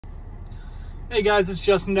Hey guys, it's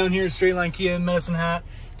Justin down here at Straight Line Kia in Medicine Hat.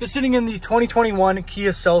 Just sitting in the 2021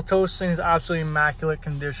 Kia Seltos in absolutely immaculate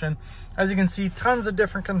condition. As you can see, tons of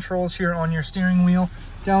different controls here on your steering wheel.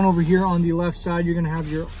 Down over here on the left side, you're going to have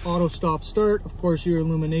your auto stop start, of course your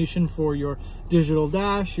illumination for your digital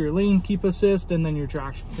dash, your lane keep assist, and then your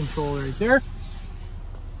traction control right there.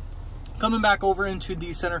 Coming back over into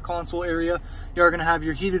the center console area, you're going to have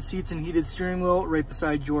your heated seats and heated steering wheel right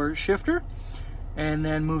beside your shifter. And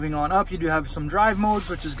then moving on up, you do have some drive modes,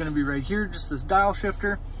 which is going to be right here, just this dial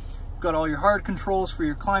shifter. You've got all your hard controls for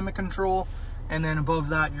your climate control. And then above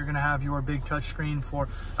that, you're going to have your big touchscreen for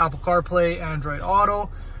Apple CarPlay, Android Auto,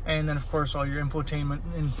 and then of course all your infotainment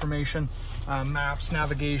information, maps,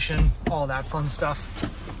 navigation, all that fun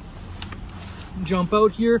stuff. Jump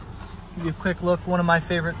out here, give you a quick look. One of my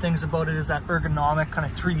favorite things about it is that ergonomic kind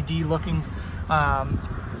of 3D looking on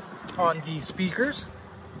the speakers.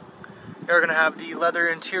 You're going to have the leather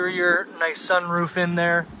interior, nice sunroof in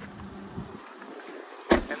there.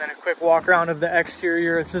 And then a quick walk around of the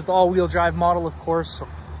exterior. It's just the all-wheel drive model, of course. So,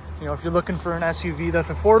 you know, if you're looking for an SUV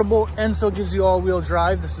that's affordable and still gives you all-wheel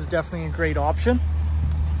drive, this is definitely a great option.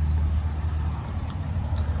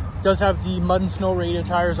 It does have the mud and snow rated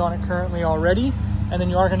tires on it currently already. And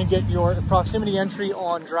then you are going to get your proximity entry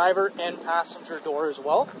on driver and passenger door as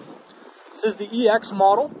well. This is the EX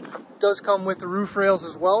model. It does come with the roof rails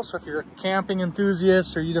as well, so if you're a camping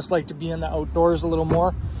enthusiast or you just like to be in the outdoors a little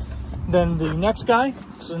more than the next guy,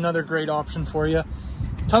 this is another great option for you.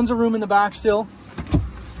 Tons of room in the back still.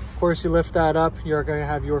 Of course, you lift that up, you're going to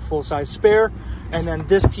have your full-size spare, and then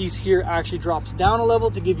this piece here actually drops down a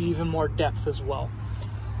level to give you even more depth as well.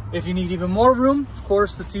 If you need even more room, of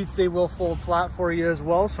course, the seats, they will fold flat for you as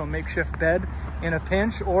well, so a makeshift bed in a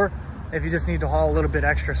pinch, or if you just need to haul a little bit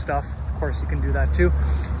extra stuff, of course you can do that too.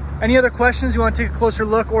 Any other questions, you want to take a closer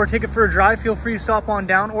look or take it for a drive, feel free to stop on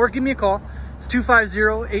down or give me a call. It's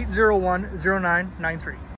 250-801-0993.